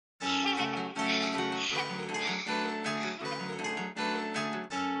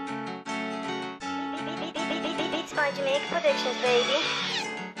Jamaica Productions, baby.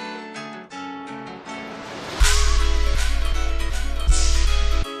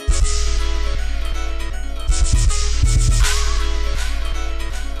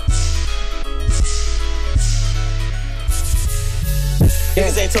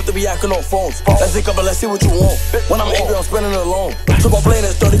 Niggas ain't tough to be acting on phones. Let's link up and let's see what you want. When I'm angry, I'm spending it alone. Took on playing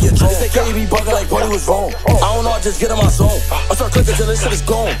and started to get drunk. They can't be bugging like Buddy was wrong. I don't know, I just get in my zone. I start clicking till this shit is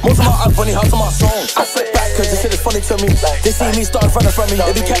gone. Most of my art funny, house of my songs. I sit back cause this shit is funny to me. They see me start running from me.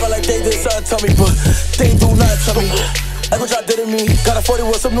 They be capping like they did something to me, but they ain't do nothing to me. Like what y'all did to me. Got a 40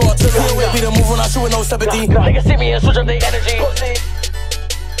 with some new artillery. Be the move when I shoot with no sympathy. They can see me and switch up their energy.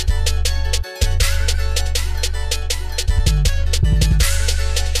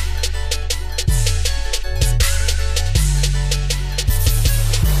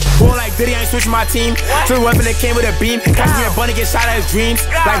 Born like Diddy, I ain't switching my team. To the weapon that came with a beam. Catch me a bunny, get shot at his dreams.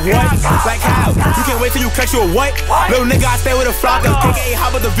 Like what? Like how? You can't wait till you catch you a what? Little nigga, I stay with a flocker. KKA,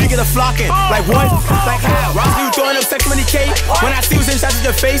 how about the V get a flocking? Like what? Like how? Rocky, you throwing up sex money K? When I see what's in shots in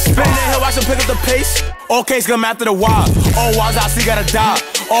your face, spinning that hill, watch him pick up the pace. All case come after the wild. All wiles I see gotta die.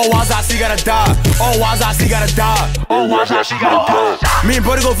 All wiles I see gotta die. All wiles I see gotta die. All wiles I see gotta die. Me and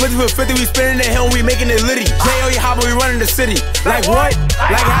Brody go 50 for 50, we spinning the hill, we making it litty. J.O.E. hobble, we running the city. Like what?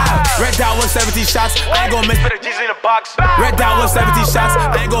 Like how? Red dot 170 shots, I ain't gon' miss, put a G's in the box. Red dot 170 shots,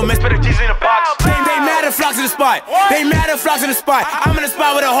 I ain't gon' miss, put a G's in the box. They mad at flocks in the spot. They mad at flocks in the spot. I'm in the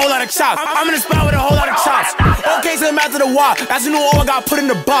spot with a whole lot of chops. I'm in the spot with a whole lot of chops. Okay, so I'm after the wall. That's the new all I got put in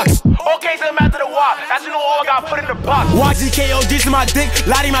the box. Okay, so I'm after the wall. That's the new all I got put in the box. Watch GKO, G's in my dick.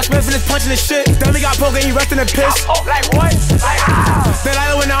 Lottie, my Smith and his punching the shit. Dummy got poker, he resting the piss. Like what? Like how? Then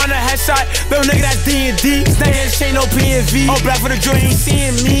I went on a headshot. Little nigga, that's D&D. Snake his chain, no PNV. All black for the joint, ain't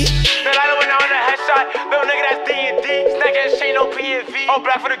seeing me. Then I went on a headshot. Little nigga, that's D&D. Snake his chain, no PNV. All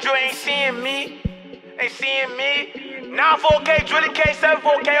black for the joint, ain't seeing me. Ain't seeing me. 9-4K, drilling K,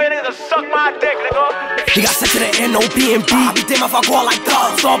 7-4K, niggas suck my dick, nigga. He got sent to the N.O.B.M.B. I be damn if I go out like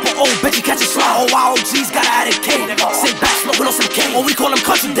thugs. Stomp an old bitch, he catch a slot. OYOG's got a added K. Sit back, smoking on some K. Or we call him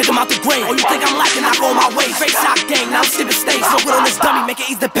country, dig him out the grave. Or you think I'm lacking, I go on my way. Straight shot gang, now I'm skipping stage. Smoking on this dummy, make it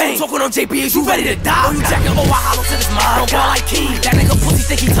ease the pain. Talking on JPH, you ready to die? Or you jacking I hollow to this mind. Don't ball like King. That nigga pussy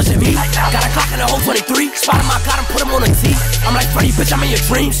think he touching me. Got a Glock in the whole 23. Spot him, I got him, put him on a T. I'm like Freddy, bitch, I'm in your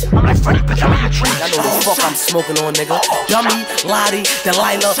dreams. I'm like Freddy, bitch, I'm in your dreams. I know the fuck I'm smoking on, nigga. Dummy, Lottie,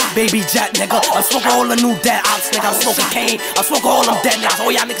 Delilah, Baby Jet, nigga. I'm smoking all the new dead ops, nigga. I'm smoking Kane. I'm smoking all them dead niggas.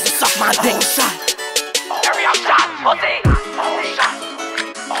 All y'all niggas can suck my dick. Every I'm shot, all day. All shot.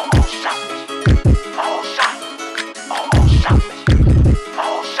 All shot. All shot. All shot.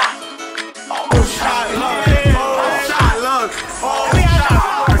 All shot. All shot. Look.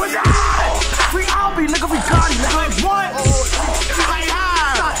 We all be nigga, we got it, nigga. What?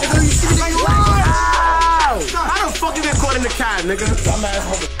 How the fuck you get caught in the cab, nigga?